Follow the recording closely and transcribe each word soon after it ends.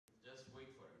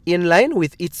In line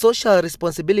with its social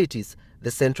responsibilities,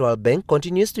 the Central Bank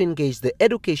continues to engage the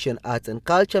Education, Arts and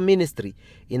Culture Ministry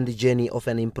in the journey of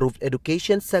an improved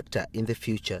education sector in the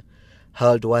future.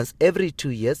 Held once every 2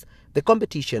 years, the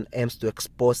competition aims to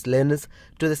expose learners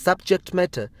to the subject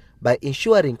matter by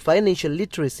ensuring financial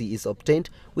literacy is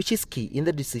obtained, which is key in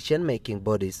the decision-making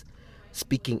bodies.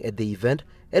 Speaking at the event,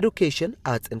 Education,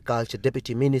 Arts and Culture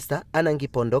Deputy Minister Anangi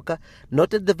Pondoka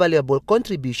noted the valuable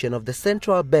contribution of the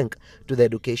Central Bank to the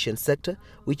education sector,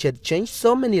 which had changed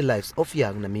so many lives of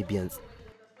young Namibians.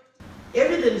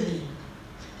 Evidently,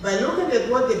 by looking at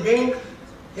what the bank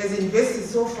has invested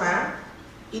so far,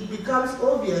 it becomes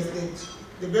obvious that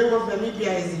the Bank of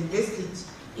Namibia has invested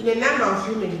in a number of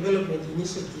human development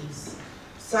initiatives,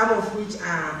 some of which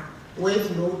are worth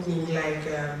noting, like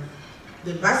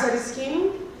the bursary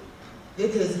scheme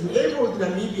that has enabled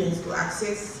Namibians to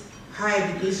access higher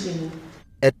education.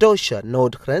 Etosha,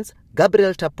 Nordgrens,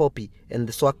 Gabriel Tapopi and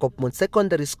the Swakopmund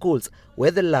secondary schools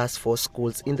were the last 4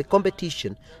 schools in the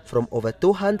competition from over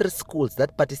 200 schools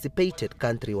that participated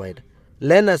countrywide.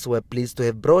 Learners were pleased to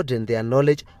have broadened their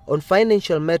knowledge on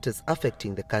financial matters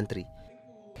affecting the country.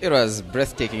 It was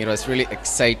breathtaking. It was really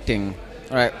exciting.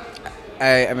 All right,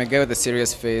 I am a guy with a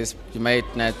serious face. You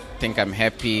might not think I'm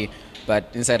happy, but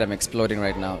inside I'm exploding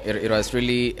right now. It was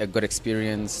really a good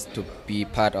experience to be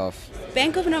part of.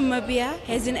 Bank of Namibia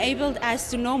has enabled us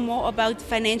to know more about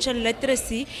financial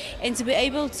literacy and to be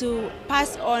able to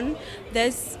pass on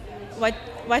this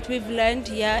what we've learned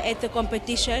here at the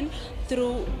competition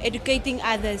through educating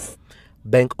others.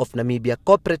 Bank of Namibia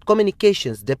Corporate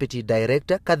Communications Deputy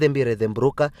Director Kadembire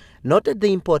Thembruka noted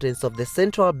the importance of the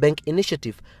Central Bank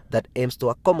initiative that aims to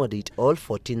accommodate all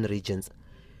 14 regions.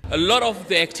 A lot of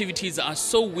the activities are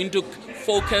so Windhoek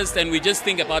focused and we just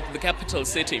think about the capital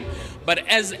city. But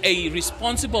as a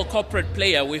responsible corporate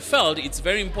player, we felt it's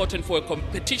very important for a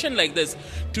competition like this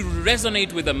to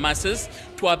resonate with the masses,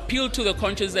 to appeal to the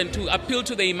conscience and to appeal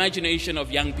to the imagination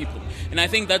of young people. And I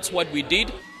think that's what we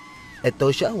did.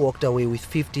 Etosha walked away with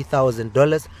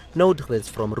 $50,000, Nordgrens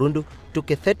from Rundu took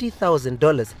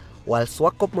 $30,000, while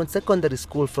Swakopmund Secondary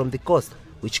School from the coast,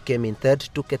 which came in third,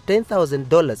 took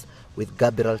 $10,000, with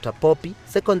Gabriel Tapopi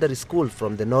Secondary School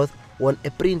from the north won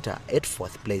a printer at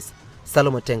 4th place.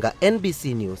 Salomo Tenga,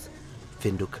 NBC News,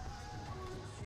 Windhoek.